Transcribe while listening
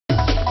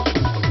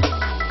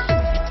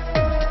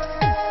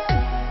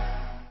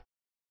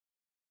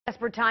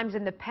Desperate times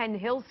in the Penn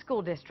Hills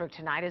School District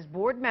tonight as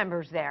board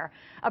members there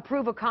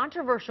approve a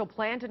controversial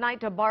plan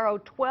tonight to borrow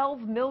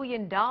 $12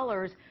 million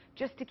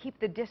just to keep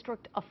the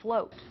district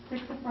afloat.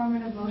 6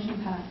 affirmative, motion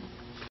passed.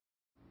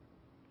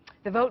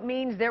 The vote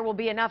means there will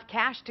be enough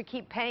cash to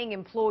keep paying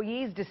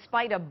employees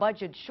despite a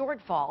budget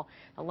shortfall.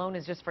 The loan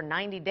is just for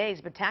 90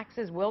 days, but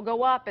taxes will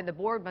go up and the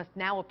board must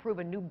now approve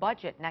a new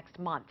budget next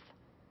month.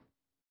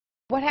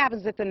 What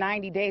happens at the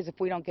 90 days if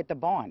we don't get the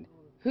bond?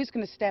 Who's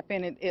going to step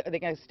in? Are they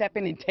going to step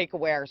in and take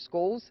away our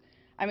schools?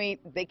 I mean,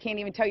 they can't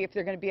even tell you if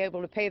they're going to be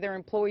able to pay their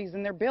employees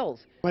and their bills.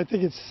 I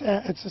think it's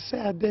sad. It's a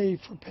sad day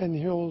for Penn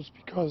Hills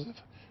because of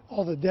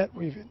all the debt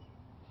we've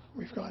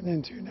gotten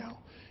into now.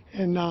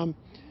 And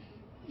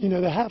you know,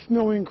 the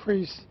 $500,000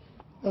 increase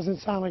doesn't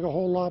sound like a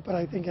whole lot, but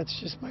I think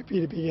that's just might be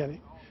the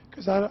beginning,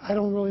 because I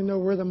don't really know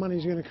where the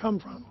money's going to come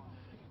from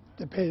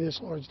to pay this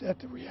large debt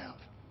that we have.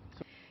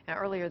 Now,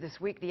 earlier this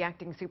week, the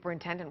acting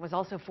superintendent was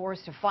also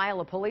forced to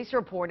file a police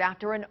report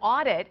after an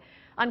audit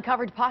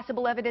uncovered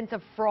possible evidence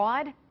of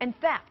fraud and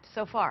theft.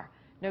 So far,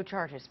 no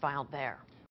charges filed there.